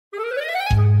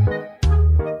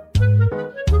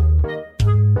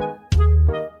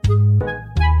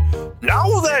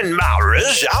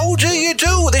listeners, how do you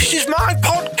do? This is my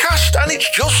podcast and it's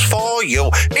just for you.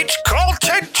 It's called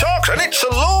TED Talks and it's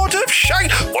a load of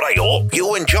shite, but I hope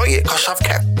you enjoy it because I've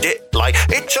kept it like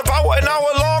it's about an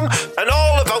hour long and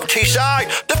all about Teesside,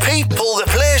 the people, the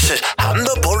places and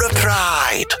the Borough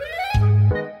Pride.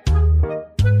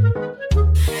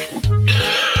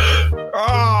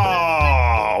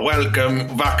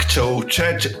 Welcome back to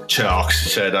TED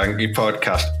Talks, Ted Angie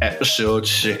Podcast, episode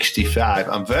 65.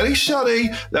 I'm very sorry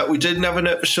that we didn't have an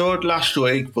episode last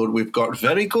week, but we've got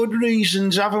very good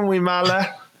reasons, haven't we,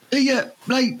 Mala? Yeah,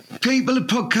 like, people of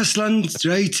podcast land,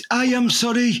 right, I am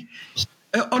sorry.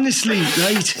 Honestly,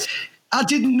 right, I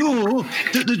didn't know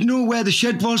that they'd know where the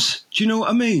shed was. Do you know what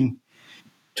I mean?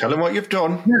 Tell them what you've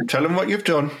done. Yeah. Tell them what you've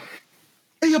done.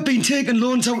 You've been taking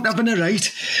loans out, haven't you,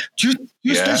 right? Just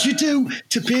as you do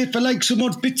to pay for like some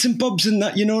odd bits and bobs and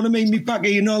that, you know what I mean? Me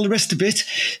baggy and all the rest of it,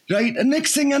 right? And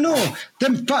next thing I know,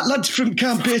 them fat lads from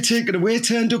Camp A Take It Away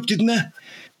turned up, didn't they?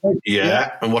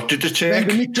 Yeah, and what did they take?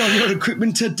 They nicked all your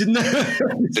equipment, didn't they?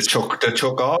 They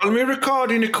took all my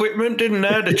recording equipment, didn't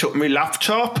they? They took my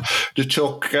laptop, they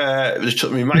took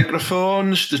my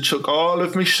microphones, they took all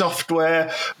of my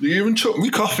software, they even took my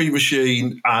coffee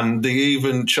machine, and they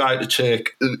even tried to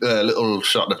take a little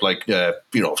sort of like,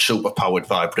 super powered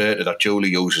vibrator that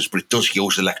Julie uses, but it does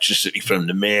use electricity from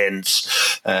the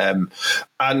mains. They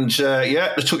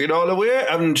took it all away,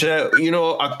 and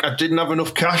I didn't have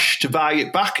enough cash to buy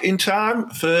it back in time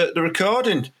for the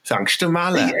recording, thanks to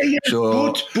Mala.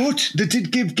 But they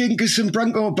did give Genghis and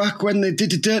Branko back when they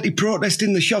did a dirty protest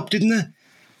in the shop, didn't they?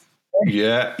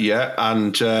 Yeah,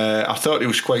 and I thought it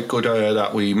was quite good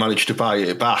that we managed to buy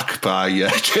it back by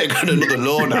taking another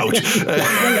loan out.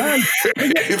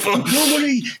 Don't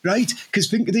worry, right? Because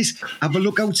think of this, have a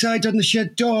look outside on the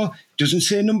shed door, doesn't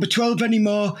say number 12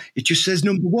 anymore, it just says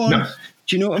number 1. No.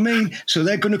 Do you know what I mean? So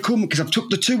they're going to come, because I've took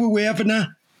the 2 away, haven't I?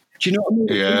 Do you know what I mean?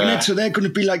 Yeah. So they're going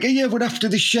to be like, we're after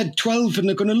this shed 12, and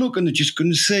they're going to look and they're just going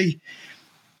to say,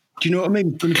 do you know what I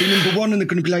mean? It's going to be number 1, and they're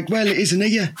going to be like, well, it isn't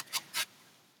here.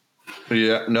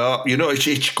 Yeah, no,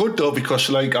 it's good though, because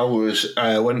like I was,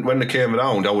 when they came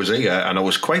around, I was here and I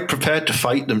was quite prepared to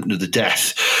fight them to the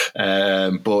death.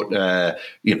 But they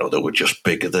were just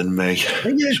bigger than me,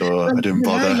 so I didn't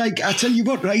bother. I tell you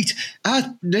what, right?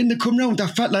 Then they come round,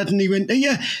 that fat lad, and he went,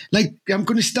 I'm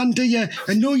going to stand here.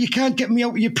 I know you can't get me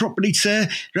out of your property, sir,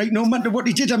 right? No matter what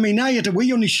he did. I mean, I had a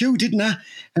wee on his shoe, didn't I?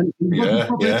 And he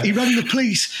rang the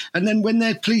police, and then when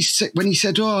he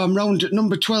said, I'm round at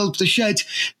number 12, the shed,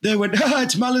 they went,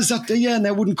 it's Mala's up there, and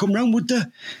they wouldn't come round, would they?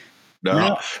 No,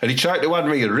 yeah. And he tried to hand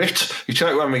me a writ.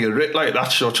 Like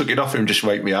that, so I took it off him, just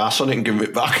wipe my arse on it and give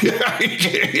it back. I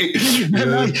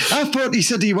thought he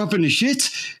said he was having a shit.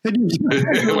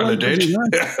 Well, I did.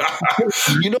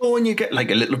 When you get like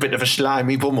a little bit of a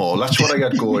slimy bumhole, that's what I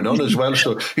had going on as well.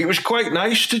 So it was quite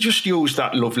nice to just use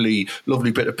that lovely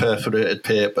bit of perforated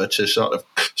paper to sort of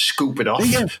scoop it off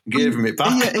and give him it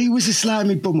back. Yeah, he was a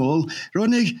slimy bumhole,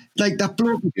 Ronnie, like that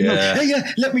bloke. Yeah.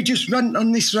 Let me just rant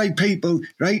on this, right, people,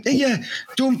 right?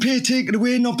 Don't pay taking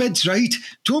away no beds, right?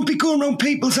 Don't be going around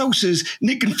people's houses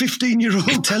nicking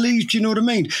 15-year-old tellies, do you know what I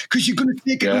mean? Because you're going to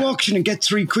take it to auction and get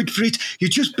 £3 for it. You're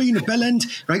just being a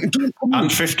bellend, right? And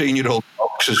 15-year-old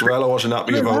box as well. I wasn't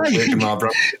happy about taking my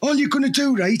brother. All you're going to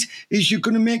do, right, is you're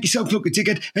going to make yourself look a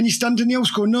ticket, and you stand in the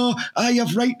house going, no, I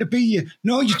have right to be here.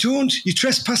 No, you don't. You're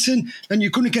trespassing, and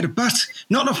you're going to get a bat.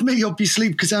 Not off me, obviously,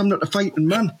 because I'm not a fighting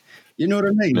man. You know what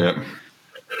I mean? Yeah.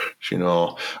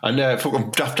 And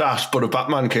fucking daft ass Buddha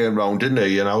Batman came round, didn't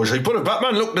he? And I was like, Buddha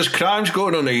Batman, look, there's crimes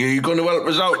going on here. Are you going to help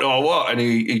us out or what? And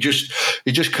he just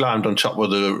climbed on top of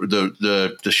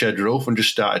the shed roof and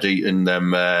just started eating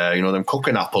them, them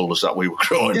cooking apples that we were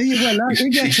growing.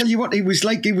 I tell you what, he was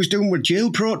like he was doing with jail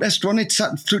protest, wasn't it?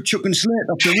 Sat chucking slate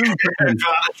off the roof.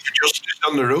 Justice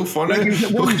on the roof, wasn't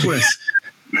it?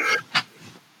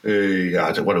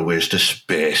 What a waste of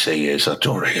space he is. I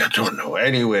don't know.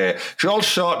 Anyway, it's all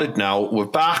sorted now. We're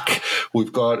back.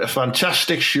 We've got a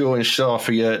fantastic show in store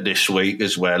for you this week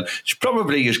as well. It's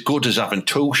probably as good as having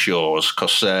 2 shows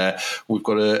because we've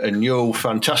got a new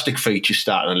fantastic feature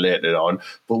starting later on,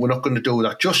 but we're not going to do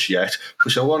that just yet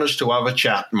because I want us to have a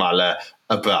chat, Mala,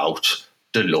 about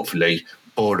the lovely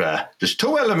Borough. There's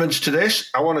 2 elements to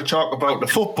this. I want to talk about the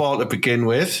football to begin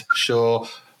with. So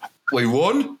we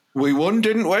won. We won,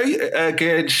 didn't we,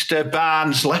 against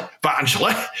Barnsley?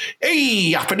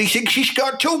 Hey, Happy thinks he's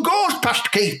got 2 goals past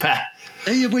keeper.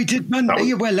 Yeah, we did, man.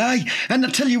 Yeah, well, aye. And I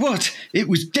tell you what, it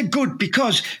was dead good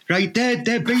because, right, they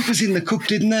beat us in the cup,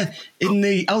 didn't they? In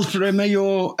the Alfa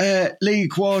Romeo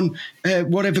League One,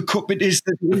 whatever cup it is.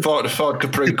 The Ford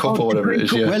Capri Cup or whatever it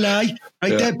is, yeah. Well, aye.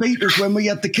 Right, they beat us when we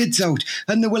had the kids out.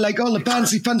 And they were like, all the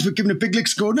Barnsley fans were giving a big lick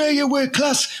going, hey, yeah, we're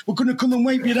class. We're going to come and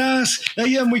wipe your ass.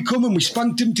 Yeah, and we come and we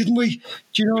spanked him, didn't we?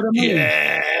 Do you know what I mean?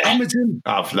 Yeah. Hamilton.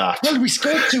 Have that. Well, we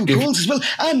scored 2 goals as well.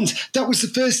 And that was the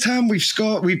first time we've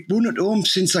won at home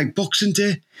since like Boxing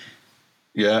Day.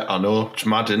 Yeah, I know. It's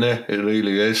mad, isn't it? It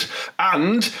really is.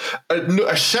 And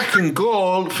a second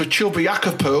goal for Chubby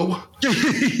Akapu. Well,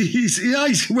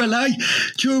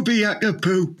 Chubby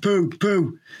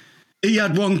Akapu. He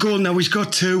had 1 goal, now he's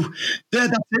got 2. There,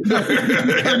 that's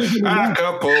it.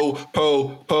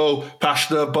 Po, pass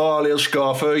the ball, he'll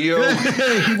score for you.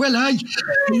 Well,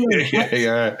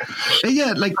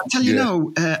 Yeah, like I tell you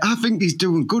now, I think he's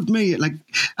doing good, mate. Like,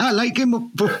 I like him up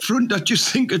front. I just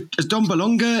think as Don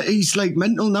Balonga, he's like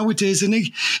mental nowadays, isn't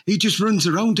he? He just runs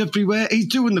around everywhere. He's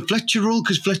doing the Fletcher role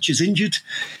because Fletcher's injured.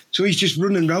 So he's just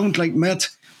running around like mad.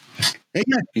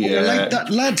 Yeah. I like that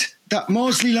lad. That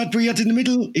Morsley lad we had in the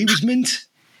middle, he was mint.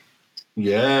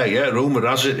 Yeah. Rumour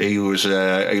has it he was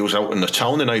out in the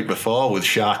town the night before with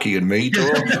Sharky and Mito.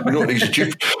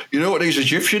 You know what these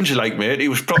Egyptians are like, mate? He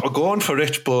was proper going for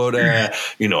it, but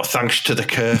thanks to the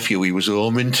curfew, he was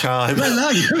home in time.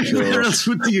 Well, where else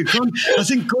would you come? I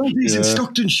think Goldie's in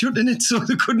Stockton shutting it, so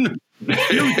they couldn't have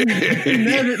been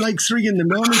there at like 3 a.m.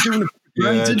 doing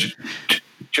a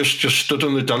Just stood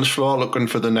on the dance floor looking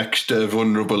for the next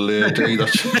vulnerable lady.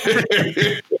 That's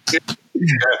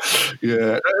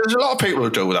yeah. There's a lot of people who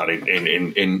do that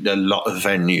in a lot of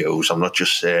venues. I'm not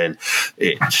just saying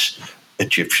it's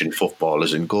Egyptian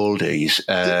footballers and goldies.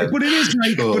 But it is,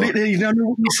 like, you know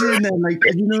what you're saying there, like,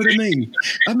 you know what I mean?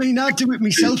 I mean, I do it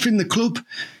myself in the club.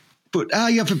 But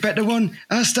I have a better one.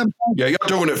 Yeah, you're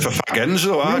doing it for faggins,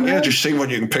 though, aren't you? Just see what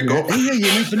you can pick up. Yeah, you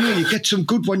never know. You get some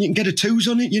good one, you can get a 2s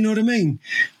on it, you know what I mean?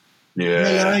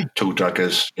 Yeah, 2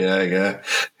 daggers. Yeah,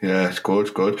 it's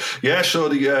good. Yeah, so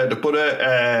the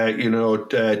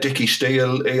butter, Dickie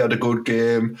Steele, he had a good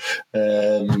game.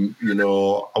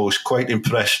 I was quite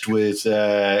impressed with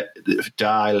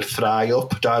Dial Fry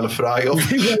Up.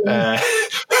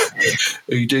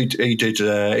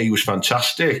 He was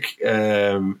fantastic.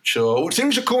 So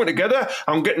things are coming together.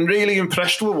 I'm getting really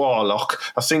impressed with Warlock.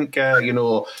 I think,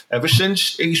 ever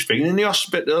since he's been in the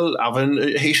hospital, having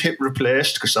his hip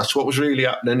replaced, because that's what was really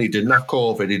happening. He didn't have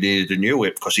COVID, he needed a new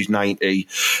hip because he's 90.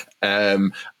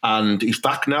 And he's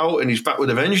back now, and he's back with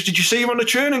a vengeance. Did you see him on the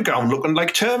training ground looking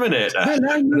like Terminator?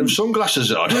 And them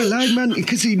sunglasses on. Well, man,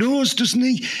 because he knows, doesn't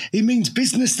he? He means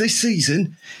business this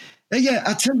season. Yeah,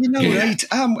 I tell you now, right?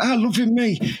 I love him,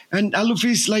 and I love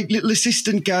his like little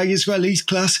assistant guy as well. He's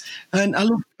class, and I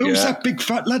love who's that big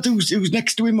fat lad who's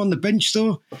next to him on the bench.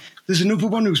 Though there's another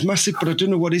one who's massive, but I don't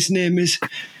know what his name is.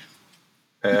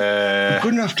 I'm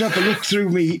going to have a look through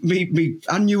me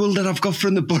annual that I've got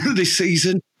from the bottom of this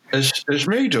season. Has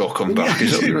Mido come back?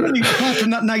 Apart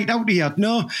from that night out he had,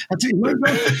 no. I tell you,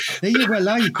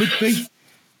 well, he could be.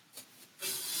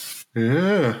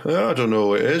 Yeah, I don't know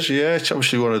what it is. Yeah, it's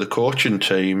obviously one of the coaching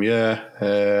team. Yeah.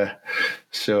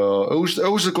 So who's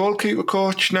the goalkeeper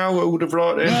coach now? Who would have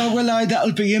brought in? Oh, well,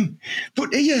 that'll be him. But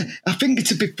yeah, I think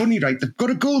it's a bit funny, right? They've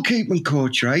got a goalkeeping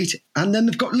coach, right? And then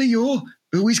they've got Leo,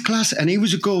 who is class, and he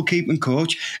was a goalkeeping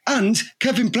coach. And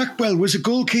Kevin Blackwell was a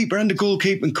goalkeeper and a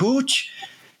goalkeeping coach.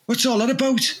 What's all that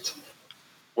about?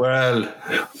 Well,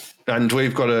 and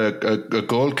we've got a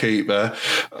goalkeeper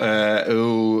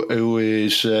who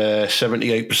is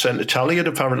 78% Italian,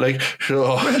 apparently.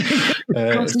 So,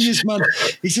 he is, man.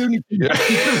 He's only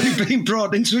been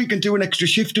brought in so he can do an extra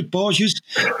shift at Borges.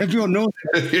 Everyone knows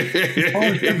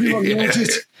it. Everyone knows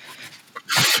it.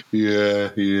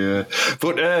 Yeah.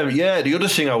 But, the other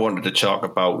thing I wanted to talk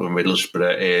about with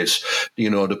Middlesbrough is,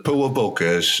 the poor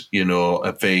buggers,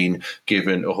 have been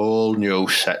given a whole new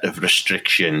set of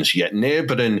restrictions, yet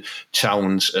neighbouring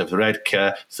towns of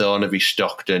Redcar, Thornaby,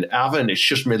 Stockton haven't. It's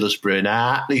just Middlesbrough and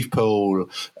Hartlepool.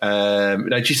 Now,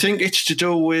 do you think it's to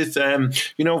do with,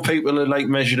 people are like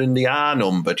measuring the R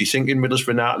number? Do you think in Middlesbrough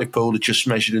and Hartlepool it's just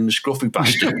measuring the scruffy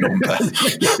bastard number?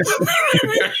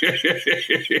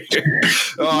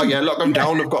 Oh, yeah, look, I'm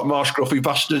down. I've got more scruffy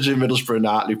bastards in Middlesbrough and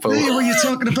Hartlepool. Hey, what are you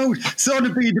talking about?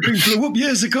 Thornaby had been blew up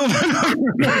years ago.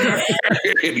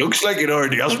 It looks like it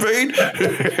already has been.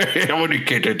 I'm only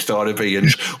kidding,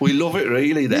 Thornabyans. We love it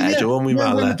really there, don't we,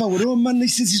 man? Man,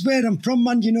 this is where I'm from,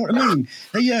 man, you know what I mean?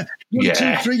 Hey, 1,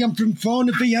 2, 3, I'm from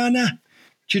Thornaby, Anna.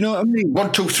 Do you know what I mean?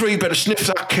 1, 2, 3, better sniff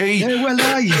that key. Yeah, well,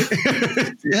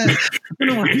 yeah. I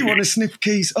don't know if you want to sniff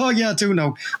keys. Oh, yeah, I do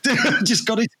now. Just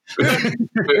got it.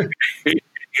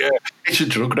 Yeah, it's a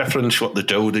drug reference, what they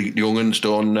do. The young'uns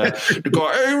don't. They go,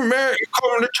 hey, mate, you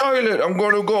come in the toilet. I'm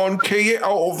going to go and key it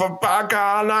out of a bag,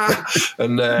 Anna.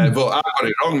 And, but I got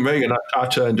it wrong, me, and I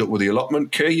turned up with the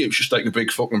allotment key. It was just like a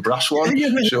big fucking brass one.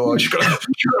 So I just got a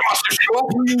massive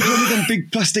swap. One of them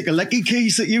big plastic Alecki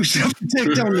keys that you used to have to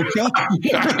take down the shop.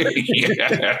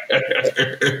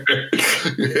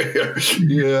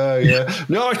 Yeah.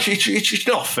 No, it's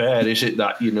not fair, is it,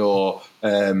 that,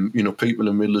 people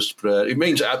in Middlesbrough, it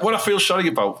means what I feel sorry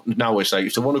about now is like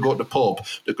if they want to go to the pub,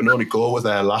 they can only go with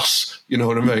their lass. You know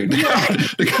what I mean? They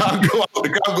can't go out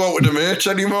with the mates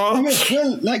anymore.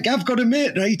 Well, like I've got a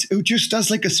mate, right, who just has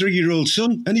like a 3-year-old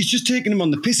son, and he's just taking him on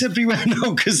the piss everywhere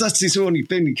now because that's his only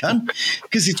thing he can.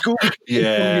 Because it's going.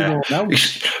 Yeah,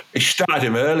 he started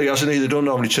him early, hasn't he? They don't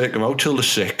normally take him out till the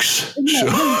 6.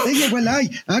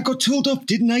 I got told off,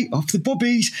 didn't I, off the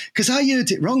bubbies, because I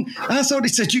heard it wrong. I thought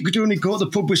it said you could only go to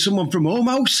the pub with someone from Home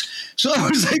House. So I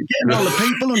was like getting all the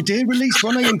people on day release,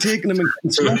 wasn't I, and taking them in.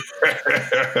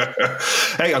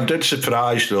 Hey, I'm dead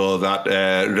surprised though that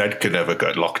Redcar never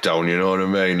got locked down. You know what I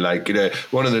mean? Like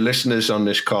one of the listeners on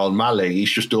this called Mally,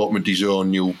 he's just opened his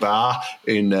own new bar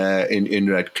in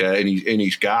Redcar in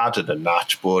his garden and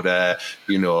that. But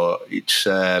it's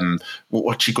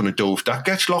what's he going to do if that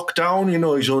gets locked down?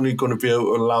 He's only going to be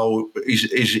able to allow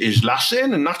his lass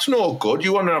in, and that's no good.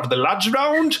 You want to have the lads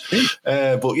round.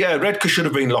 But yeah, Redcar should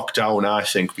have been locked down, I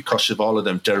think, because of all of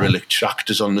them derelict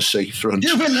tractors on the seafront.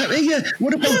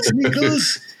 What about the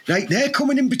Eagles? Right, they're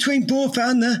coming in between both,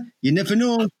 aren't they? You never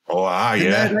know. Oh,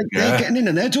 They're getting in,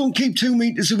 and they don't keep 2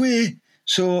 metres away.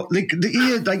 So, they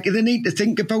need to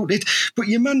think about it. But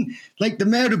your man, like the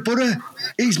mayor of Borough,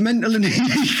 he's mental, and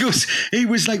he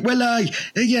was like,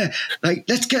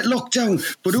 let's get locked down,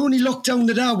 but only lockdown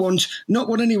that I want, not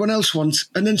what anyone else wants.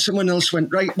 And then someone else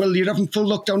went, right, well, you're having full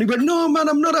lockdown. He went, no, man,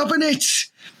 I'm not having it.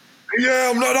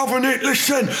 Yeah, I'm not having it.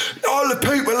 Listen, all the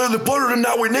people in the borough and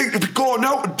that, we need to be going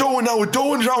out and doing our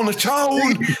doings around the town.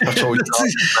 That's all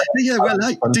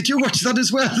did you watch that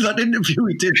as well? That interview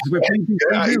he did with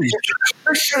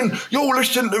Listen, you're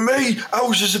listening to me,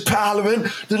 Houses of Parliament,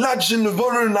 the lads in the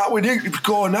borough and that, we need to be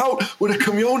going out with a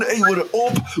community, with a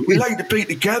hub, we like to be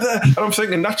together. And I'm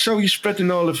thinking, that's how you're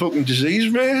spreading all the fucking disease,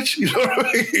 mate. You know what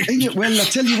I mean? Well, I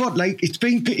tell you what, like, it's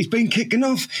been kicking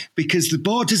off because the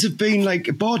borders have been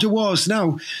like border wars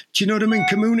now. Do you know what I mean?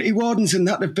 Community wardens and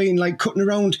that have been like cutting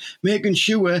around, making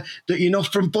sure that you're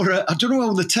not from Borough. I don't know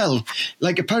how they tell.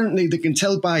 Like, apparently they can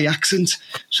tell by accent.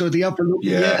 So they have a look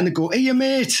and they go, hey, you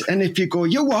mate. And if you go,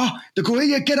 you what? They go,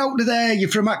 hey, get out of there. You're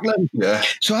from Ackland. Yeah.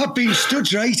 So I've been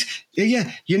stood, right?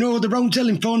 Yeah, the Roundel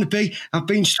in Thornaby. I've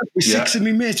been stood with 6 of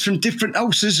my mates from different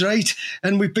houses, right?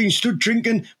 And we've been stood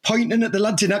drinking, pointing at the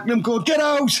lads in Ackland, going, get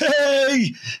out,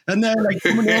 hey! And they're like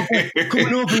coming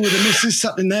over with the missus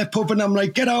sat in their pub, and I'm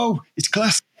like, get out, it's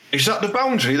class. Is that the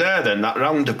boundary there then, that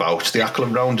roundabout, the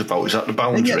Ackland roundabout, is that the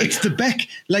boundary? Yeah, it's the Beck,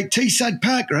 like Teesside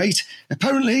Park, right?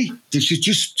 Apparently, this is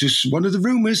just one of the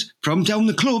rumours from down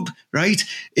the club, right,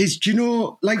 is, do you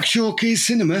know, like Showcase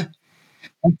Cinema?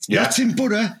 That's in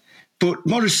Borough. But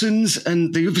Morrison's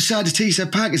and the other side of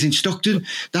Teesside Park is in Stockton.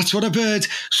 That's what I've heard.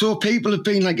 So people have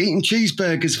been like eating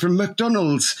cheeseburgers from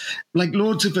McDonald's, like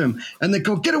loads of them. And they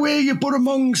go, get away, you Borough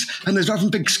mongs. And they're having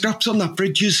big scraps on that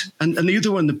fridges. And the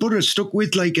other one, the Borough stuck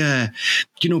with like,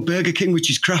 Burger King,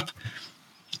 which is crap.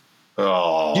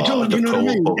 Oh, you know what I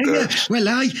mean?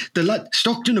 Well,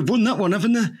 Stockton have won that one,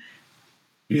 haven't they?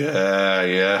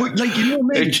 Yeah. But like, you know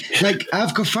what I mean? Like,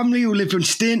 I've got family who live in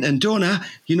Stainton, don't I?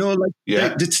 You know, like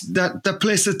that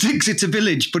place that thinks it's a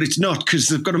village, but it's not, because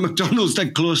they've got a McDonald's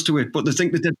dead close to it, but they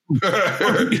think that they're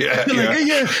like,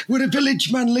 hey, we're a village,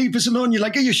 man, leave us alone. You're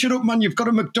like, hey, you shut up, man, you've got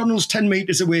a McDonald's 10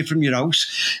 metres away from your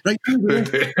house. Right?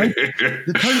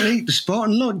 Apparently, the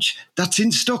Spartan Lodge, that's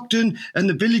in Stockton, and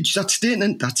the village, that's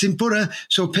Stainton, that's in Borough.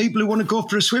 So people who want to go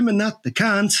for a swim and that, they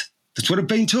can't. That's what I've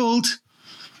been told.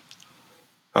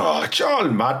 Oh, it's all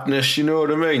madness, you know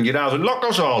what I mean? You'd either lock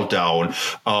us all down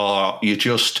or you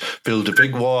just build a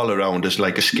big wall around us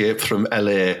like Escape from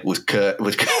LA with Kurt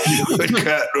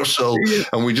Russell,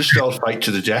 and we just all fight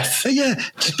to the death. Yeah,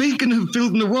 speaking of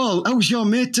building a wall, how's your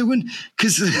mate doing?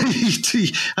 Because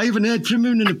I haven't heard from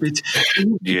him in a bit.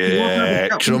 Yeah,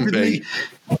 Trumpy.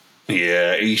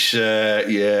 Yeah, he's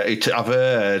I've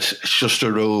heard, it's just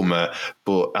a rumour,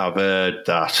 but I've heard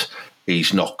that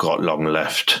he's not got long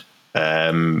left.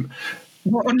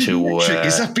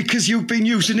 Is that because you've been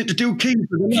using it to do keys?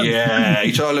 Yeah,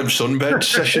 it's all them sunbed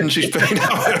sessions he's been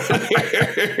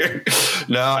having.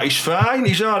 No, he's fine.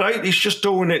 He's all right. He's just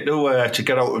doing it to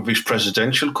get out of his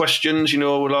presidential questions, with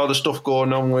all the stuff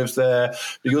going on with the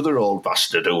other old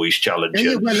bastard who he's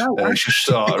challenging. It's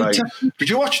just all right. Did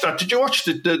you watch that? Did you watch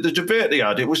the debate they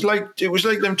had? It was like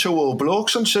them two old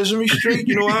blokes on Sesame Street,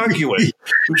 arguing.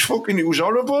 It was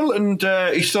horrible, and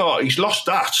he thought he's lost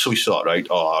that, so he thought, right,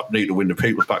 I need to win the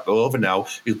people back over now.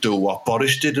 He'll do what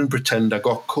Boris did and pretend I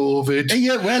got COVID.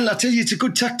 Yeah, well, I tell you, it's a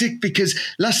good tactic, because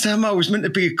last time I was meant to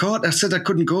be at court, I said I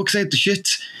couldn't go because I had the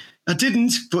shits. I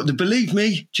didn't, but they believed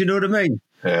me. Do you know what I mean?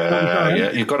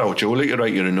 Yeah, you got out Julie to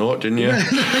write you a note, didn't you?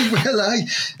 Well,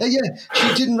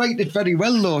 she didn't write it very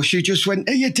well, though. She just went,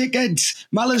 "Hey, you dickheads,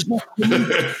 Maller's not."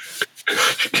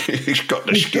 He's got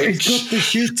the shits. He's got the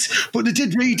shits. But they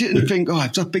did read it and think, "Oh,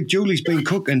 if that big Julie's been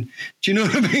cooking." Do you know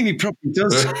what I mean? He probably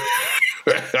does. You know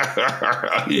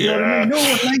what I mean? No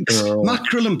one likes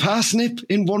mackerel and parsnip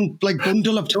in one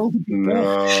bundle. I've told you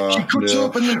before. She cuts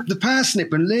open the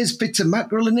parsnip and lays bits of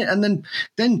mackerel in it, and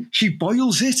then she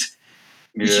boils it.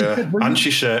 Yeah, and she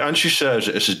serves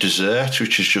it as a dessert,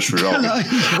 which is just wrong.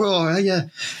 Yeah.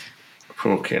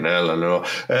 Fucking hell, I know.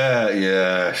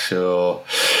 So...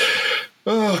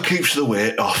 Oh, keeps the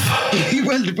weight off.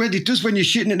 Well, it does when you're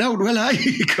shitting it out. Well,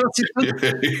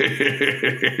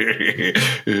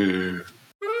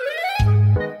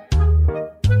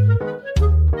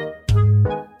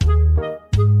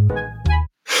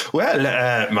 Well,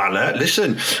 Maller,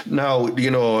 listen. Now,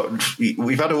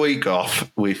 we've had a week off.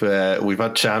 We've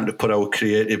had time to put our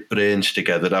creative brains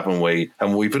together, haven't we?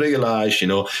 And we've realised,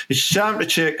 it's time to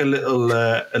take a little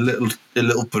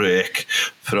break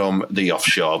from the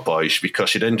Offshore Boys,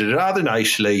 because it ended rather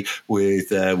nicely with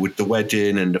the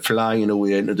wedding and the flying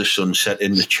away into the sunset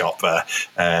in the chopper.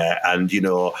 And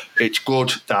it's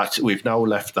good that we've now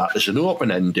left that as an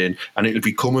open ending, and it'll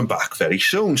be coming back very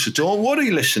soon. So don't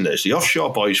worry, listeners. The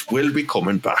Offshore Boys will be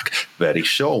coming back very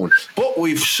soon. But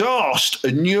we've sourced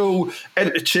a new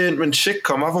entertainment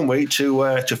sitcom, haven't we,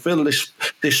 to fill this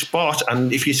spot.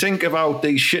 And if you think about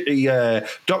these shitty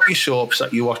docu-soaps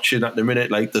that you're watching at the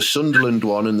minute, like the Sunderland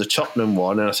one and the Tottenham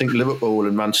one, and I think Liverpool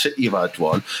and Man City have had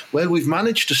one, well, we've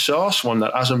managed to source one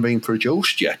that hasn't been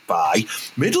produced yet by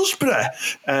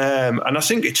Middlesbrough. And I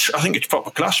think it's proper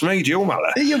class, mate, you,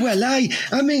 Maller. Yeah, well, I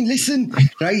mean, listen,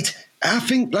 right, I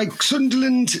think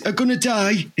Sunderland are going to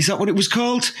die. Is that what it was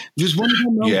called? There's one of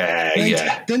them.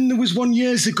 Yeah. Then there was one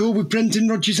years ago with Brendan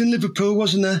Rodgers in Liverpool,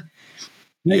 wasn't there?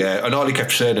 Yeah, and all he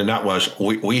kept saying in that was,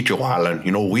 we Joe Allen,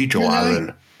 we Joe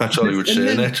Allen. That's all he would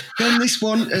say in it. Then this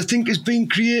one, I think, has been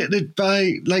created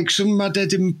by some mad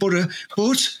Edinburgh,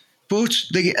 but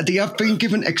they have been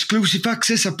given exclusive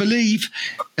access, I believe,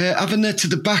 having it to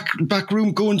the back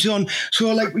room goings on.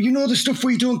 So, the stuff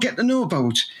we don't get to know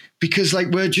about. Because,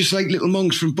 we're just like little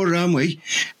monks from Borough, aren't we?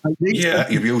 Yeah,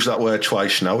 you've used that word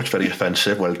twice now. It's very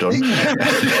offensive. Well done.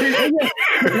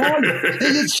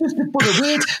 It's just a Borough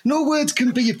word. No words can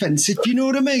be offensive, you know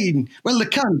what I mean? Well, they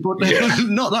can, but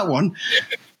not that one.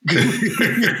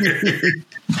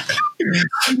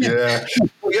 Yeah,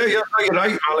 you're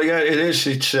right, Molly. Yeah, it is.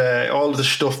 It's all the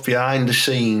stuff behind the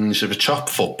scenes of a top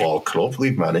football club.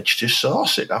 We've managed to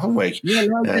source it, haven't we? Yeah,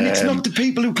 and it's not the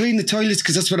people who clean the toilets,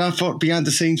 because that's what I thought behind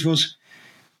the scenes was.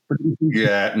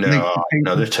 Yeah,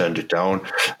 no, they turned it down.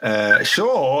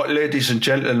 So, ladies and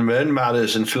gentlemen,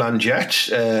 Mallers and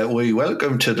Flangettes, we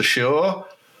welcome to the show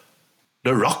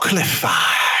the Rockcliffe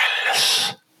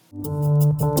Files.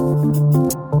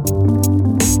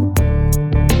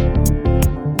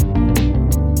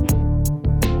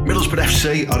 Middlesbrough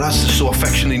FC, or as they're so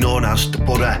affectionately known as, the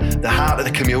Borough, the heart of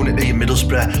the community in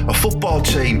Middlesbrough, a football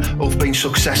team who've been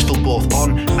successful both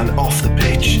on and off the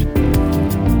pitch.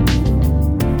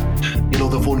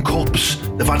 They've won cups,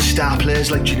 they've had star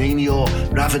players like Juninho,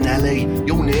 Ravanelli,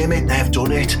 you name it, they've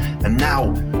done it. And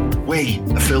now, we,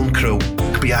 the film crew,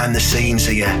 behind the scenes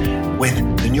here with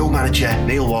the new manager,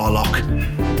 Neil Warlock.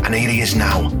 And here he is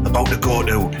now, about to go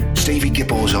to Stevie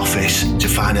Gibbo's office to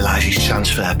finalise his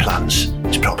transfer plans.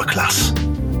 It's proper class.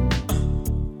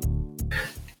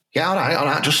 Yeah, all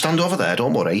right, just stand over there,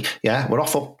 don't worry. Yeah, we're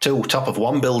off up to top of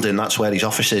one building, that's where his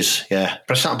office is. Yeah,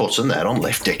 press that button there on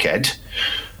lift, dickhead.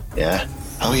 Yeah.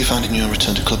 How are you finding your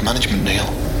return to club management, Neil?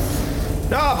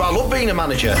 No, but I love being a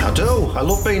manager. I do. I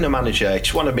love being a manager.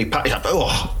 It's one of me.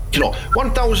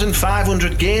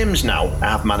 1,500 games now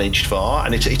I've managed for,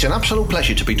 and it's an absolute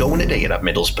pleasure to be doing it here at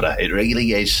Middlesbrough. It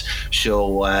really is.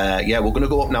 So, we're going to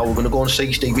go up now. We're going to go and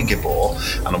see Stevie Gibbo,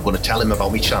 and I'm going to tell him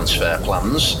about my transfer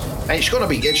plans. And it's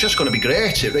just going to be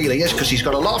great. It really is, because he's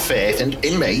got a lot of faith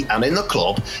in me and in the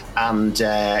club. And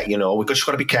we've just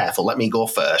got to be careful. Let me go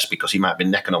first, because he might be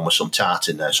necking on with some tart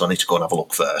in there. So I need to go and have a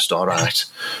look first. All right.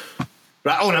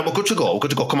 Right. Oh no, we're good to go.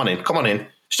 Come on in.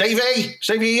 Stevie,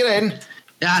 you're in.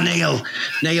 Yeah,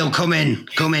 Neil, come in,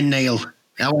 Neil.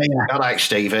 How are you? All right,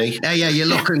 Stevie. Yeah, you're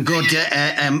looking good.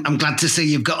 I'm glad to see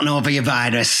you've gotten over your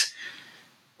virus.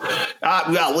 Well,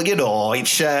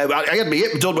 it's I had my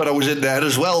hip done when I was in there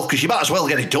as well, because you might as well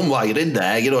get it done while you're in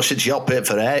there, since you're paying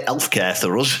for healthcare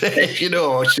for us,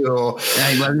 so.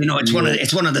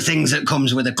 It's one of the things that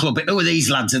comes with a club. Who are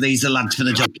these lads? Are these the lads for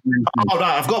the documentary? All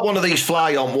right, I've got one of these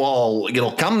fly on wall,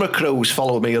 camera crews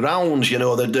follow me around,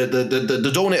 they're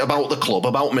doing it about the club,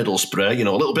 about Middlesbrough,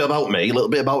 a little bit about me, a little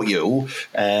bit about you,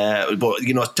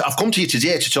 but, I've come to you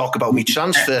today to talk about my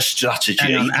transfer strategy.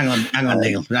 Hang on,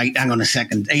 Neil, right, hang on a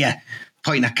second. Yeah,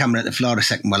 pointing that camera at the floor a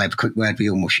second while I have a quick word with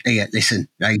you, Mush. Yeah, listen,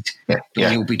 right?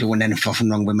 Don't you be doing anything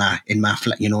wrong with in my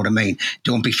flat, you know what I mean?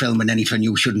 Don't be filming anything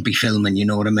you shouldn't be filming, you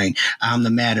know what I mean? I'm the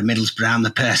mayor of Middlesbrough, I'm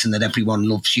the person that everyone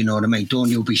loves, you know what I mean? Don't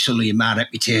you be sullying my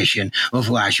reputation,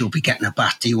 otherwise you'll be getting a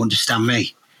bat, do you understand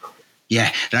me?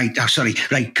 Yeah, right, sorry,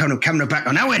 right, camera back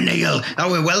on. How are Neil?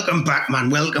 Welcome back, man,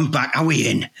 welcome back. How are we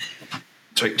in?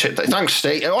 Thanks,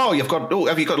 Steve. Oh,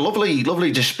 have you got a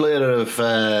lovely display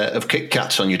of Kit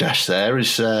Kats on your desk there?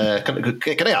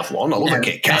 Can I have one? I love a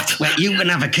Kit Kat. Well, you can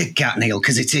have a Kit Kat, Neil,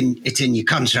 because it's in your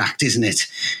contract, isn't it?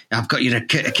 I've got you a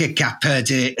Kit Kat per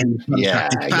day in the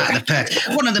contract. It's part of the perk.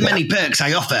 One of the many perks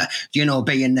I offer,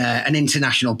 being an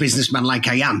international businessman like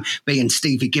I am, being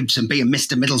Stevie Gibson, being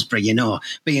Mr. Middlesbrough,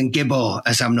 being Gibbo,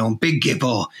 as I'm known, Big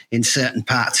Gibbo in certain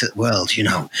parts of the world,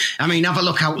 I mean, have a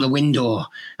look out the window.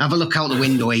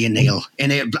 Here, Neil.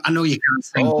 I know you can't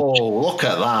see. Oh, look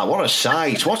at that. What a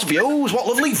sight. What views. What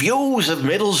lovely views of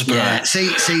Middlesbrough. Yeah,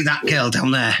 see that girl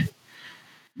down there?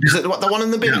 Is it the one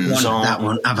in the bins? That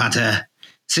one. I've had her.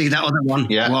 See that other one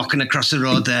walking across the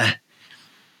road there?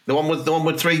 The one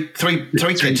with three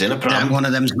kids in a pram. One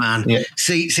of them's mine. Yeah.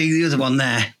 See the other one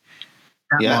there?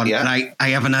 That one. Right, I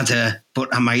haven't had her,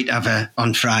 but I might have her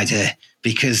on Friday.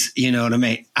 Because, you know what I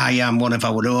mean, I am one of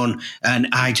our own and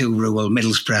I do rule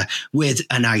Middlesbrough with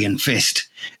an iron fist.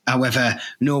 However,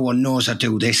 no one knows I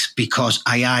do this because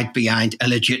I hide behind a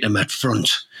legitimate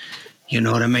front. You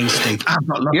know what I mean, Steve?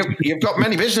 You've got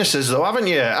many businesses, though, haven't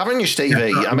you,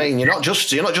 Stevie? I mean, you're not just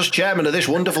chairman of this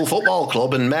wonderful football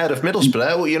club and mayor of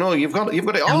Middlesbrough. You've got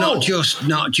it all.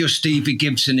 Not just Stevie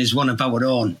Gibson is one of our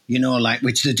own.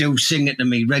 Which they do sing it to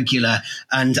me regular,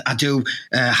 and I do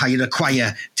hire a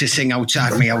choir to sing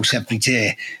outside my house every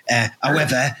day.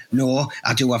 However, no,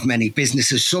 I do have many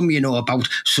businesses. Some you know about,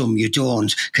 some you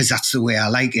don't, because that's the way I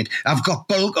like it. I've got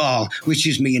Bulk Hall, which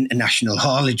is my international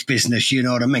haulage business. You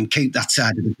know what I mean? Keep that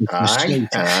side of the business.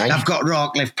 I've got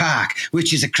Rawcliffe Park,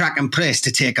 which is a cracking place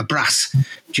to take a brass.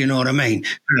 Do you know what I mean?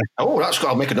 Oh,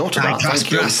 I'll make a note of that.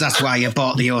 Brass, that's why I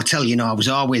bought the hotel. I was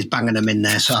always banging them in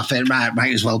there, so I thought,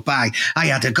 might as well buy. I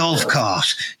had a golf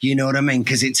course, you know what I mean?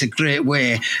 Because it's a great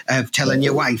way of telling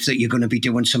your wife that you're going to be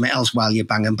doing something else while you're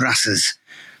banging brasses.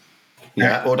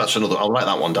 Yeah, that's another. I'll write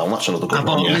that one down. That's another good one.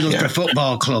 I bought Middlesbrough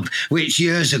Football Club, which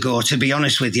years ago, to be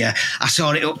honest with you, I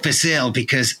saw it up for sale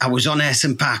because I was on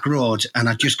Ayresome Park Road and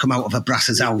I'd just come out of a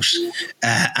brasser's house.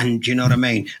 And you know what I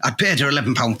mean? I'd paid her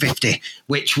 £11.50,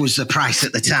 which was the price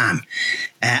at the time.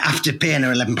 After paying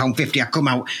her £11.50, I come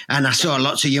out and I saw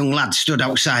lots of young lads stood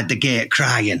outside the gate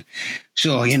crying.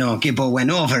 So, Gibbo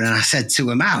went over and I said to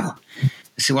him, I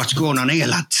said, what's going on here,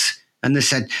 lads? And they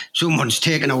said, someone's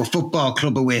taken our football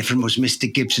club away from us,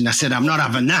 Mr. Gibson. I said, I'm not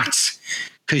having that.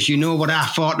 Because you know what I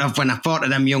thought of when I thought of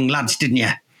them young lads, didn't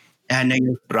you? And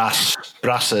Brasses.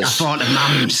 I thought of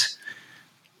mums.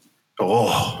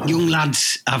 Oh. Young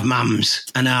lads have mums,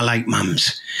 and I like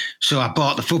mums. So I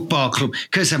bought the football club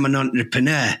because I'm an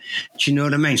entrepreneur. Do you know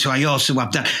what I mean? So I also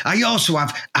have that. I also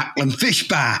have Ackland Fish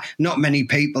Bar. Not many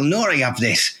people know I have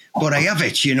this. But I have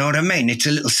it, you know what I mean? It's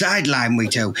a little sideline we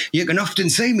do. You can often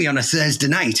see me on a Thursday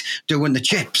night doing the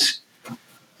chips.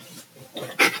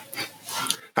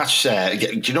 That's,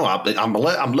 I'm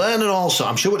learning also.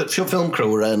 I'm sure the film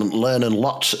crew are learning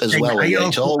lots as well. I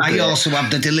also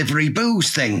have the delivery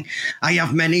booze thing. I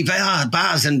have many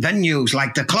bars and venues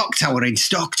like the Clock Tower in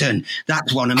Stockton.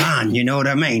 That's one of mine, you know what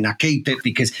I mean? I keep it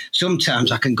because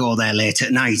sometimes I can go there late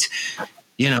at night.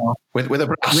 With a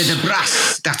brass. With a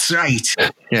brass, that's right.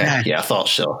 Yeah, I thought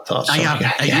so.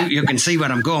 You can see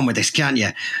where I'm going with this, can't you?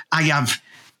 I have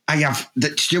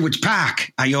the Stewards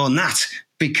Park. I own that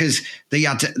because they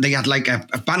had like a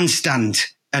bandstand,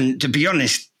 and to be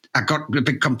honest, I got a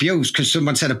bit confused because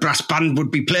someone said a brass band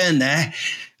would be playing there,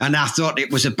 and I thought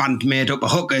it was a band made up of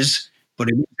hookers. but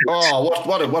it Oh,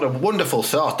 what a wonderful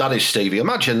thought that is, Stevie.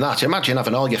 Imagine that. Imagine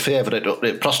having all your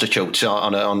favourite prostitutes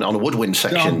on a woodwind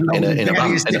section in a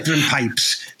band. Different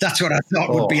pipes. That's what I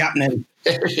thought would be happening.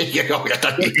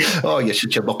 You're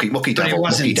such a mucky devil.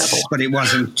 But it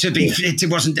wasn't to be. It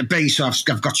wasn't to be. So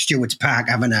I've got Stewart's Park,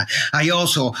 haven't I? I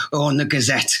also own the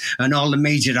Gazette and all the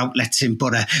major outlets in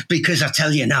Borough, because I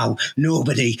tell you now,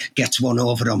 nobody gets one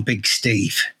over on Big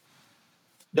Steve.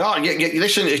 No,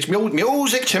 listen, it's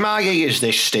music to my ears,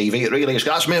 this, Stevie. It really is.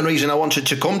 That's the main reason I wanted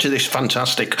to come to this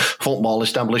fantastic football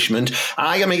establishment.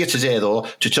 I am here today, though,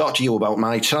 to talk to you about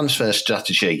my transfer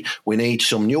strategy. We need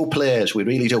some new players. We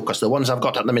really do, because the ones I've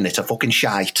got at the minute are fucking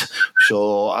shite.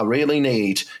 So I really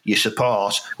need your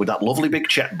support with that lovely big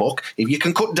checkbook. If you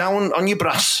can cut down on your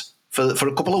brass for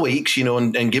a couple of weeks,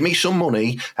 and give me some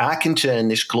money, I can turn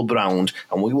this club round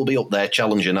and we will be up there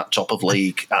challenging that top of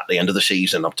league at the end of the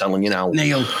season. I'm telling you now.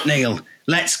 Neil,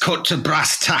 let's cut to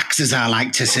brass tacks, as I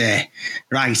like to say.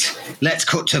 Right, let's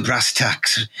cut to brass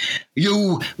tacks.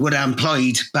 You were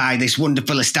employed by this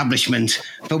wonderful establishment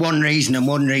for one reason and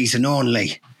one reason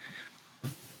only.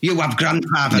 You have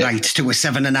grandfather rights to a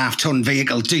 7.5-ton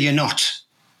vehicle, do you not?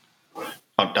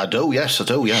 I do, yes, I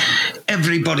do, yeah.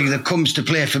 Everybody that comes to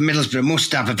play for Middlesbrough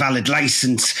must have a valid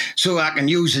licence so I can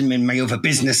use them in my other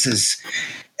businesses.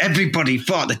 Everybody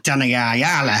thought that Danny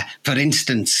Ayala, for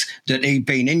instance, that he'd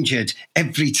been injured.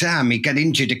 Every time he get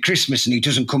injured at Christmas and he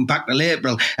doesn't come back till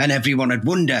April, and everyone would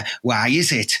wonder, why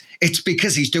is it? It's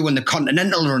because he's doing the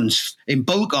continental runs in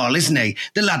bulk all, isn't he?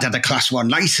 The lad had a Class 1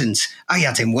 licence. I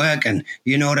had him working,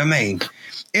 you know what I mean?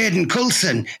 Aidan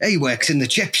Coulson, he works in the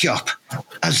chip shop,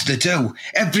 as they do.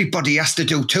 Everybody has to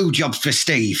do 2 jobs for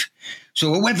Steve.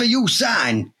 So whoever you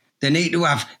sign, they need to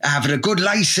have either a good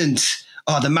licence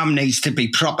or the mum needs to be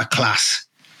proper class.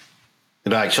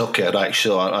 Right, okay, right.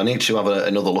 So I need to have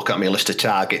another look at my list of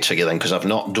targets again, then, because I've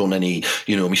not done any,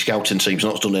 my scouting team's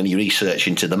not done any research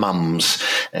into the mums.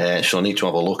 So I need to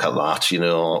have a look at that, you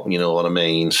know what I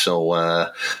mean? So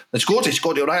it's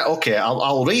good. You're right, okay,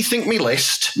 I'll rethink my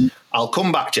list. I'll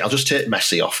come back to it. I'll just take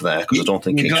Messi off there because I don't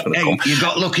think he's going to come. You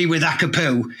got lucky with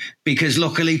Akapu because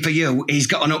luckily for you, he's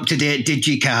got an up-to-date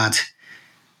DigiCard.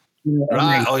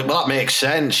 Right, well, that makes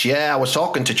sense. Yeah, I was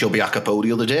talking to Chubby Akapu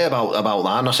the other day about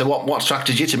that, and I said, what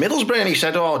attracted you to Middlesbrough? And he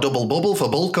said, double bubble for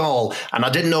bulk all. And I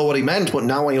didn't know what he meant, but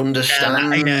now I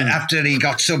understand. After he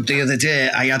got subbed the other day,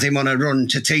 I had him on a run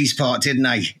to T-Sport, didn't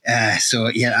I?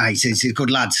 He's a good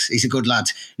lad. He's a good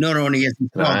lad. Not only has he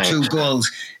scored 2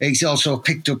 goals, he's also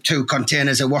picked up 2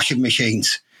 containers of washing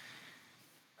machines.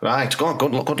 Right,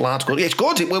 good lad, good. It's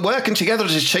good. We're working together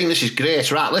as a team. This is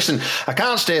great. Right, listen, I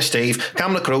can't stay, Steve.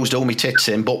 Camera crew's doing me tits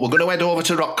in, but we're going to head over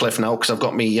to Rockcliffe now because I've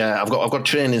got a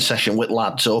training session with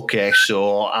lads. Okay,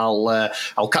 so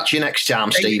I'll catch you next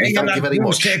time, Steve. Thank you very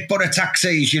much. Take Borough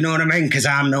taxis, you know what I mean? Because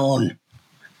I'm known.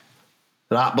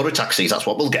 Right, Borough taxis. That's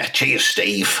what we'll get. Cheers,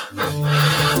 Steve.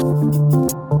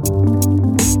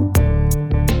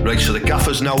 Right, so the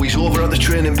gaffer's now, he's over at the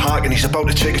training park and he's about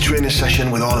to take a training session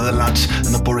with all of the lads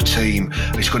and the Borough team.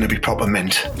 It's going to be proper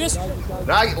mint.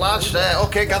 Right, lads,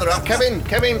 okay, gather up. Kevin,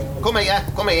 come here.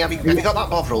 Have you got that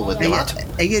bottle with you, lad?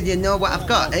 Here, you know what I've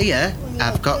got here?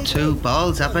 I've got 2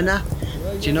 balls, haven't I?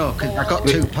 Do you know, because I got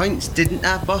 2 points, didn't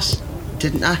I, boss?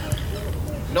 Didn't I?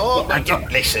 No,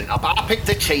 listen, I picked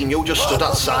the team, you just stood at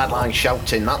the sideline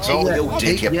shouting, that's all you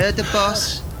did. You're the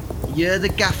boss, you're the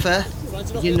gaffer.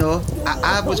 You know,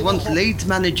 I was once Leeds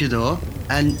manager though,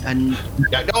 and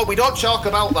yeah, no, we don't talk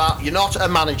about that. You're not a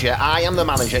manager. I am the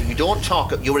manager. You don't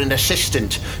talk. You're an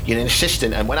assistant.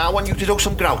 And when I want you to do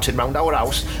some grouting round our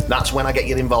house, that's when I get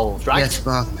you involved, right? Yes,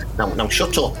 boss. Now,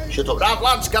 shut up. Right,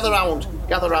 lads, gather round.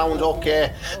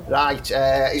 Okay. Right.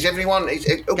 Is everyone?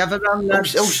 Gather round,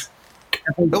 lads. Who's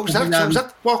that? Who's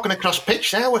that walking across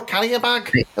pitch there with carrier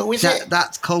bag? Who is it?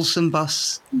 That's Coulson,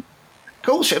 boss.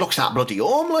 Coulson, it looks like bloody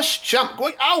homeless champ.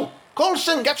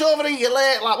 Coulson, get over here, you're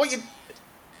late. Like, what you...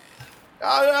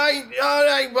 All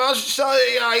right, boss.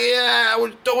 Sorry, I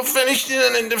was finishing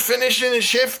the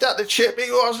shift at the chippy,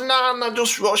 wasn't I? And I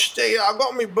just rushed here. I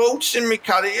got my boots in my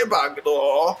carrier bag,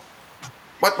 though.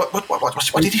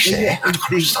 What did he say?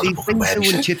 He's been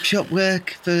doing chip shop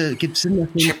work for Gibson, I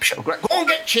think. Chip shop. Go and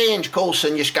get changed,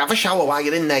 Coulson. You have a shower while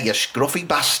you're in there, you scruffy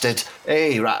bastard.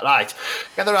 Hey, right.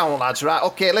 Gather round, lads. Right,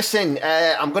 okay, listen,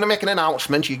 I'm going to make an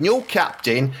announcement. Your new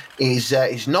captain is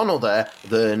none other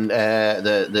than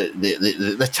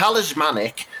the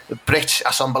talismanic Brit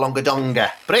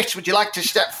Assombalongadonga. Brit, would you like to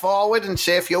step forward and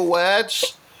say a few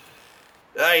words?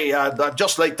 Hey, I'd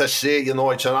just like to say,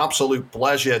 it's an absolute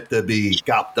pleasure to be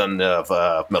captain of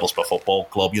Middlesbrough Football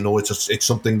Club. It's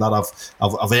something that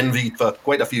I've envied for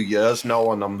quite a few years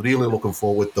now, and I'm really looking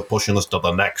forward to pushing us to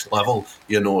the next level.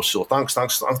 So thanks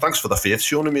for the faith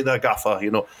shown in me there, Gaffer.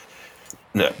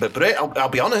 No, but Brett, I'll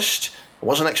be honest, I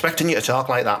wasn't expecting you to talk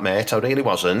like that, mate. I really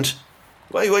wasn't.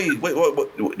 Wait,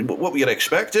 what were you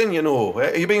expecting,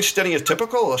 Are you being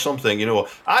stereotypical or something,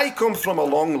 I come from a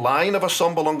long line of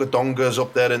Assombalonga Dongas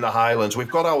up there in the Highlands. We've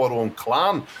got our own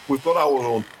clan. We've got our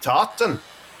own tartan.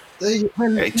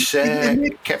 It's,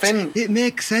 Kevin... It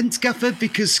makes sense, Gaffer,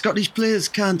 because Scottish players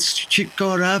can't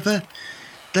go over.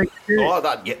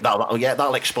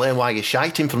 That'll explain why you're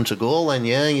shite in front of goal then,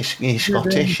 yeah, you're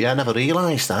Scottish, I never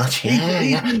realised that,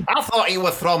 yeah. I thought you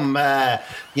were from,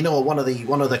 one of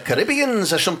the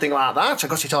Caribbeans or something like that. I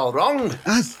got it all wrong.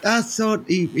 I thought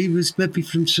he was maybe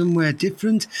from somewhere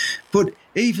different, but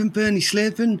even Bernie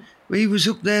Slavin, he was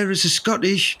up there as a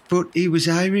Scottish, but he was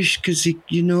Irish because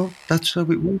that's how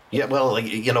it was. Yeah, well,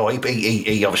 he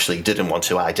obviously didn't want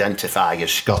to identify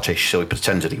as Scottish, so he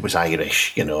pretended he was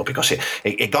Irish, because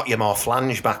it got you more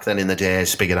flange back then in the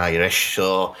days, speaking Irish.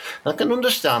 So I can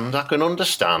understand.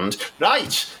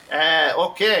 Right,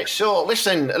 okay. So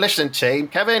listen, team.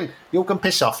 Kevin, you can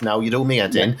piss off now. You do me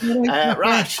head in.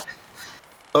 Right.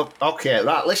 Oh, okay,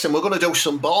 right, listen, we're going to do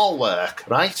some ball work,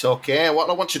 right? Okay, what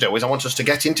I want to do is I want us to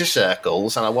get into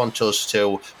circles and I want us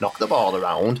to knock the ball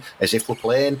around as if we're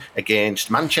playing against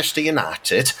Manchester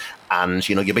United and,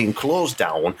 you're being closed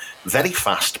down very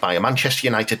fast by a Manchester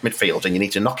United midfield and you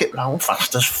need to knock it round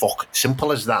fast as fuck.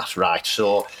 Simple as that, right?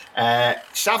 So,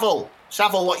 Savile,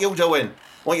 what you doing?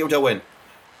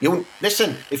 You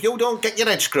listen, if you don't get your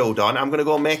head screwed on, I'm going to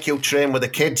go make you train with the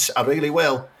kids. I really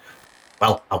will.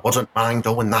 Well, I wouldn't mind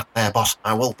doing that there, boss.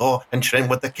 I will go and train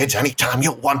with the kids anytime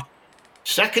you want.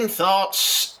 Second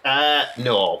thoughts,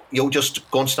 no. You'll just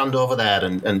go and stand over there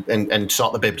and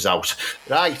sort the bibs out.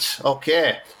 Right,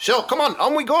 okay. So, come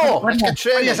on we go. Let's get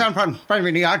training. Yes, I'm from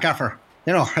the Gaffer.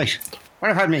 Right.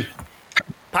 What about me?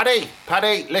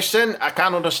 Paddy, listen, I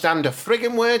can't understand a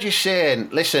frigging word you're saying.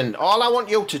 Listen, all I want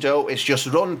you to do is just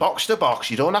run box to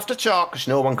box. You don't have to talk because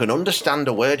no one can understand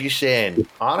a word you're saying.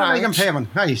 All right. I can pay him.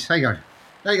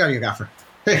 There you go, you Gaffer.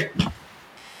 Hey.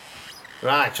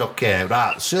 Right, okay,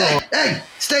 right. So, hey,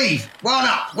 Steve, why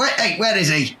not? Where is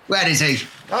he?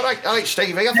 All right,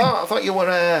 Stevie. I thought you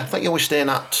were staying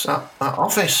at that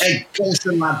office. Hey,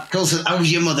 Coulson, lad. Coulson, how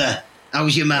was your mother? How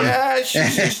was your mum? Yeah,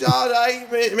 she's all right,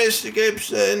 Mr.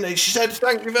 Gibson. She said,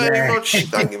 thank you very much.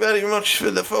 Thank you very much for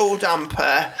the food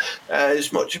hamper.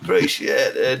 It's much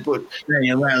appreciated. But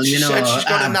yeah, well, she said she's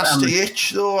got a nasty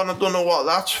itch, though, and I don't know what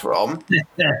that's from.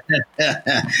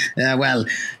 Well,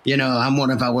 I'm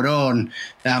one of our own.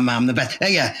 I'm the best.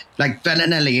 Hey, like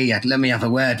Bellinelli here, let me have a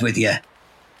word with you.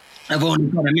 I've only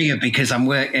got him here because I'm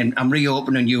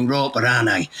reopening Europa, aren't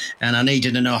I? And I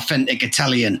needed an authentic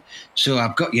Italian. So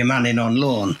I've got your man in on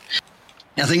loan.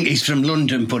 I think he's from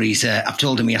London, but I've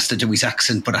told him he has to do his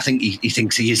accent, but I think he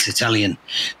thinks he is Italian.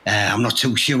 I'm not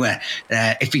too sure.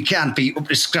 If he can't be up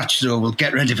to scratch, though, we'll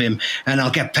get rid of him and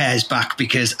I'll get Pears back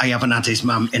because I haven't had his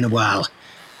mum in a while.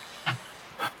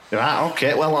 Right,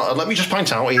 okay, well, let me just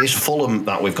point out, it is Fulham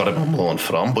that we've got him on loan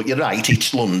from, but you're right,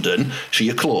 it's London, so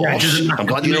you're close. Yeah, I'm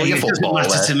glad you know your football. It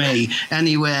doesn't matter to me.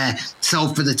 Anywhere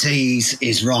south of the Tees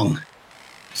is wrong.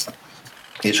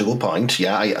 It's a good point,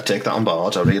 yeah, I take that on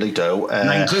board, I really do.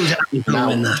 I include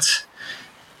Hartlepool in that.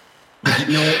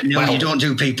 No, well, you don't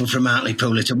do people from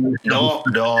Hartlepool. No,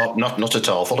 not at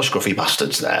all. Full of scruffy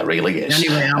bastards there, really is.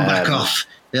 Anyway, I'm back off.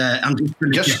 I'm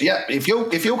just if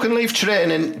you can leave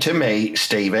training to me,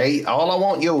 Stevie, all I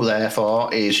want you there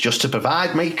for is just to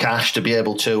provide me cash to be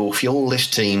able to fuel this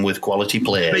team with quality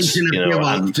players.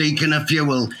 Speaking of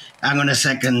fuel, hang on a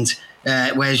second.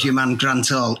 Where's your man Grant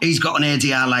Hall? He's got an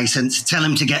ADR licence. Tell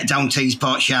him to get down to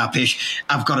Eastport Sharpish.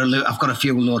 I've got a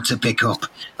fuel load to pick up.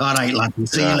 All right, lad.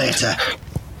 See you later.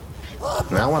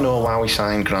 Now I know why we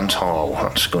signed Grant Hall.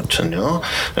 That's good to know.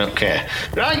 Okay.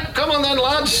 Right, come on then,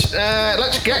 lads.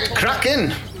 Let's get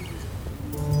cracking.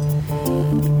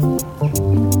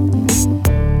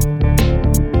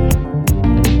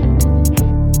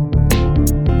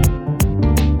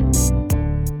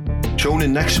 Tune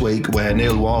in next week where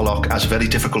Neil Warlock has a very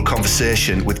difficult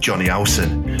conversation with Johnny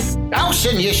Howson.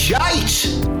 Howson, you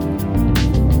shite!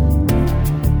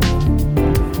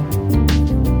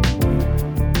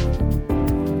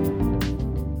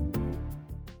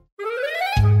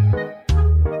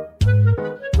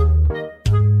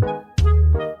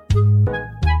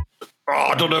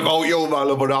 don't know about you,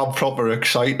 man, but I'm proper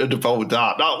excited about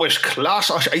that. That was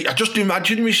class. I just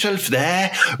imagine myself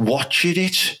there watching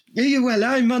it. Yeah, well,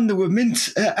 I man, they were mint.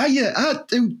 I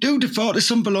do the thought of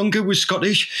some Belonga was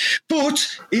Scottish,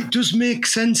 but it does make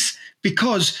sense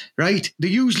because, right, they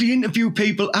usually interview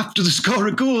people after they score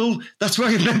a goal. That's why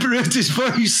I've never heard his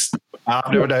voice.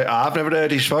 I've never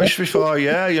heard his voice before.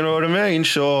 Yeah, you know what I mean.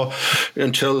 So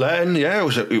until then, yeah,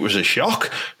 it was a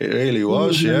shock. It really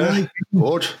was. Yeah,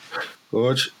 good.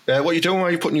 What are you doing? Why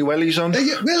are you putting your wellies on?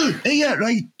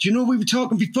 Right. Do you know we were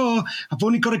talking before? I've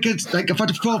only got to get, I've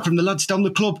had a call from the lads down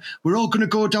the club. We're all going to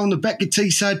go down the Beckett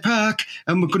Teesside Park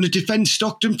and we're going to defend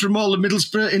Stockton from all the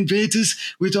Middlesbrough invaders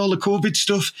with all the COVID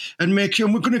stuff and make sure,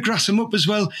 and we're going to grass them up as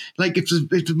well. Like if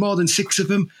there's more than 6 of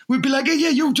them, we'd be like, hey, yeah,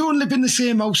 you don't live in the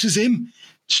same house as him.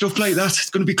 Stuff like that. It's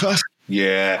going to be class.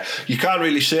 Yeah, you can't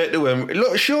really say to him,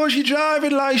 look, show us your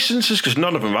driving licences, because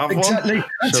none of them have one. Exactly.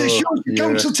 I'd say show us your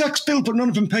council tax bill, but none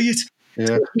of them pay it.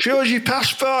 Yeah. Show us your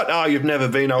passport. Oh, you've never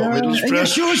been out of Middlesbrough. Yeah,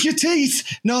 show us your teeth.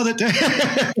 No, that.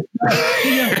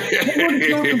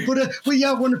 We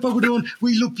are one of our own.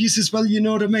 We love you as well, you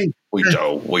know what I mean? We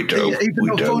do. Even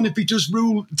though Thornaby does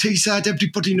rule Teesside,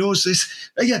 everybody knows this.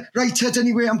 Yeah, right, Ted,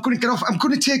 anyway, I'm going to get off. I'm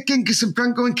going to take Ginkus and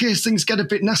Branko in case things get a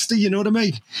bit nasty, you know what I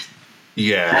mean?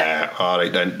 Yeah, all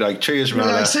right then. Like, cheers,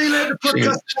 Mala. Yeah, see you later,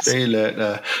 podcast. See you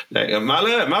later.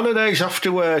 Mala Day's have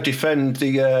to defend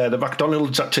the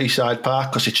McDonald's at Teesside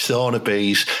Park because it's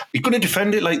Thornaby's. He's going to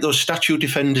defend it like those statue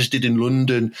defenders did in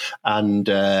London, and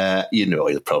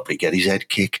he'll probably get his head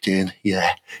kicked in.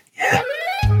 Yeah.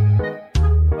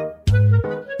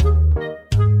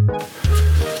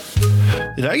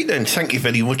 Right then, thank you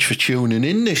very much for tuning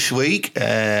in this week.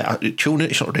 It's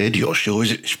not a radio show,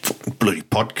 is it? It's fucking bloody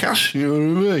podcast, you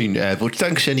know what I mean? But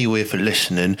thanks anyway for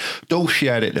listening. Don't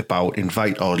share it about,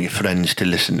 invite all your friends to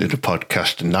listen to the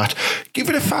podcast and that. Give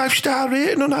it a 5-star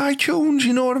rating on iTunes,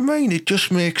 you know what I mean? It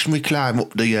just makes me climb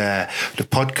up the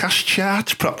podcast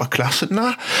charts, proper class and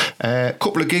that. A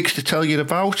couple of gigs to tell you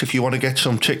about. If you want to get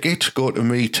some tickets, go to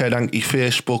me, Ted Hankey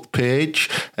Facebook page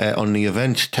on the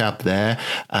events tab there,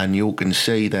 and you can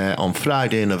see there on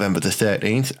Friday, November the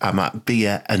 13th, I'm at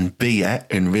Beer and Beer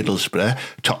in Middlesbrough.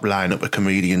 Top lineup of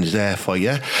comedians there for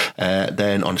you.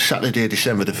 Then on Saturday,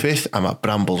 December the 5th, I'm at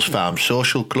Brambles Farm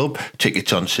Social Club.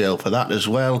 Tickets on sale for that as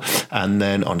well. And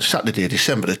then on Saturday,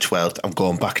 December the 12th, I'm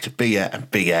going back to Beer and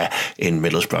Beer in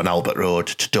Middlesbrough on Albert Road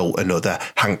to do another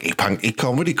Hanky Panky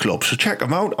comedy club. So check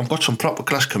them out. I've got some proper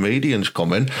class comedians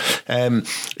coming.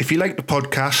 If you like the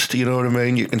podcast, you know what I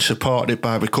mean, you can support it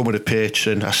by becoming a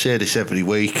patron. I say this every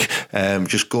week.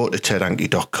 Just go to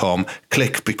tedhankey.com,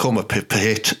 click become a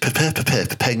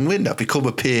penguin, become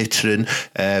a patron,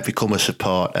 become a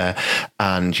supporter,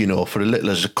 and for a little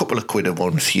as a couple of quid a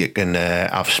month you can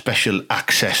have special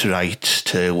access rights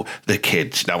to the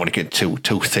kids. Now I want to get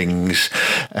two things,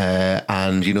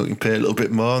 and you can pay a little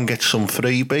bit more and get some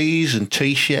freebies and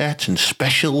t-shirts and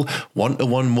special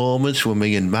one-to-one moments with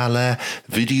me and Mala,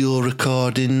 video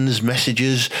recordings,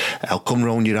 messages. I'll come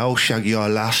round your house, shag your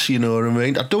lass, you know what I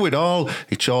mean? I do it all.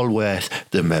 It's all worth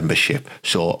the membership.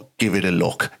 So give it a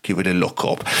look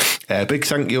up. Big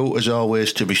thank you as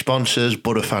always to my sponsors,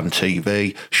 Butterfan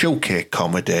TV, Showcase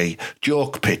Comedy,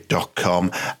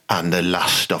 JokePit.com, and the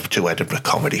last stop to Edinburgh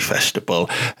Comedy Festival.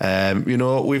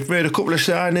 We've made a couple of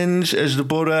signings as the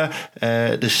Borough.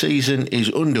 The season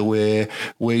is underway.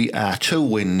 We are 2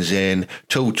 wins in,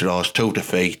 2 draws, 2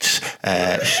 defeats.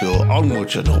 So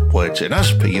onwards and upwards, and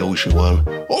as per usual,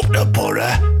 up the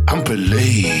Borough and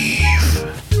believe.